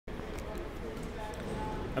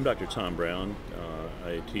I'm Dr. Tom Brown.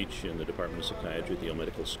 I teach in the Department of Psychiatry at the Yale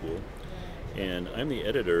Medical School, and I'm the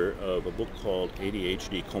editor of a book called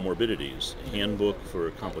ADHD Comorbidities, a handbook for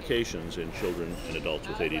complications in children and adults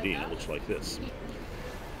with ADD, and it looks like this.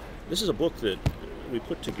 This is a book that we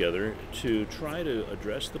put together to try to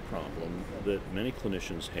address the problem that many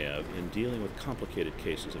clinicians have in dealing with complicated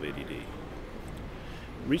cases of ADD.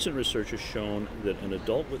 Recent research has shown that an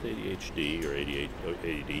adult with ADHD, or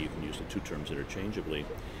ADD, you can use the two terms interchangeably,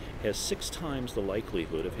 has 6 times the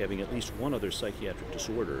likelihood of having at least one other psychiatric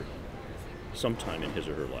disorder sometime in his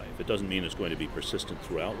or her life. It doesn't mean it's going to be persistent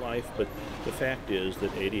throughout life, but the fact is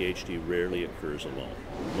that ADHD rarely occurs alone.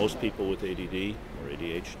 Most people with ADD or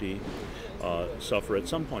ADHD suffer at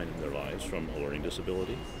some point in their lives from a learning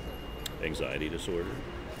disability, anxiety disorder,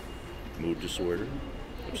 mood disorder,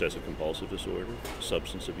 obsessive-compulsive disorder,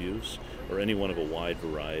 substance abuse, or any one of a wide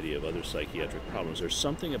variety of other psychiatric problems. There's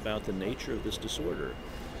something about the nature of this disorder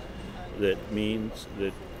that means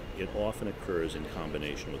that it often occurs in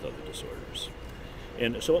combination with other disorders.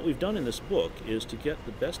 And so what we've done in this book is to get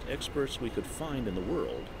the best experts we could find in the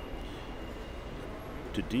world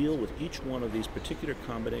to deal with each one of these particular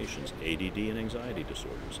combinations: ADD and anxiety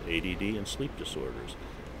disorders, ADD and sleep disorders,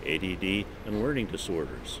 ADD and learning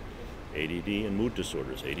disorders, ADD and mood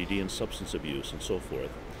disorders, ADD and substance abuse, and so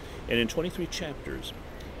forth. And in 23 chapters,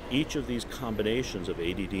 each of these combinations of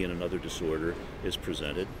ADD and another disorder is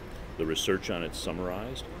presented, the research on it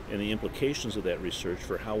summarized, and the implications of that research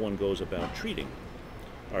for how one goes about treating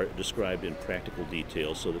are described in practical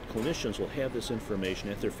detail so that clinicians will have this information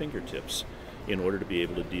at their fingertips in order to be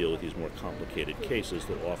able to deal with these more complicated cases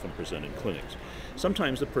that often present in clinics.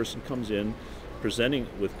 Sometimes the person comes in presenting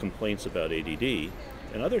with complaints about ADD,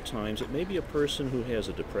 and other times it may be a person who has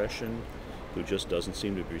a depression, who just doesn't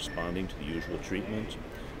seem to be responding to the usual treatment,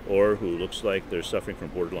 or who looks like they're suffering from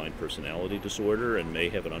borderline personality disorder and may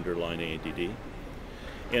have an underlying ADD.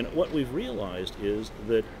 And what we've realized is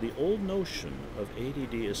that the old notion of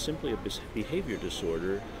ADD as simply a behavior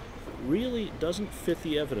disorder really doesn't fit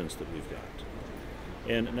the evidence that we've got.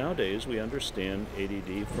 And nowadays we understand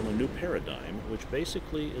ADD from a new paradigm, which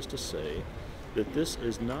basically is to say that this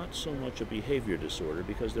is not so much a behavior disorder,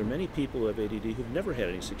 because there are many people who have ADD who've never had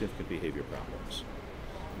any significant behavior problems.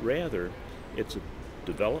 Rather, it's a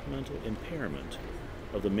developmental impairment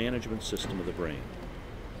of the management system of the brain,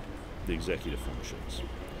 the executive functions.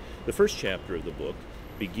 The first chapter of the book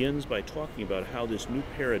begins by talking about how this new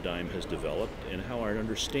paradigm has developed and how our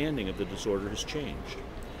understanding of the disorder has changed.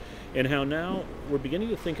 And how now we're beginning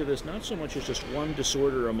to think of this not so much as just one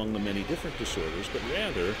disorder among the many different disorders, but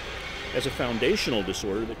rather as a foundational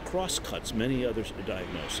disorder that cross-cuts many other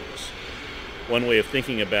diagnoses. One way of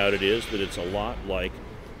thinking about it is that it's a lot like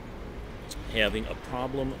having a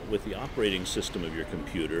problem with the operating system of your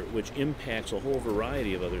computer, which impacts a whole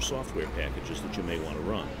variety of other software packages that you may want to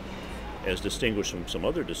run, as distinguished from some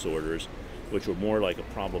other disorders which are more like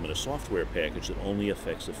a problem in a software package that only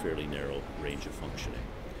affects a fairly narrow range of functioning.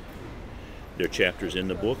 There are chapters in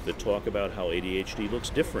the book that talk about how ADHD looks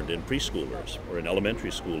different in preschoolers, or in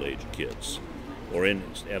elementary school age kids, or in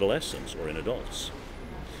adolescents, or in adults.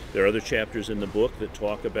 There are other chapters in the book that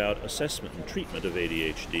talk about assessment and treatment of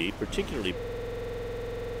ADHD, particularly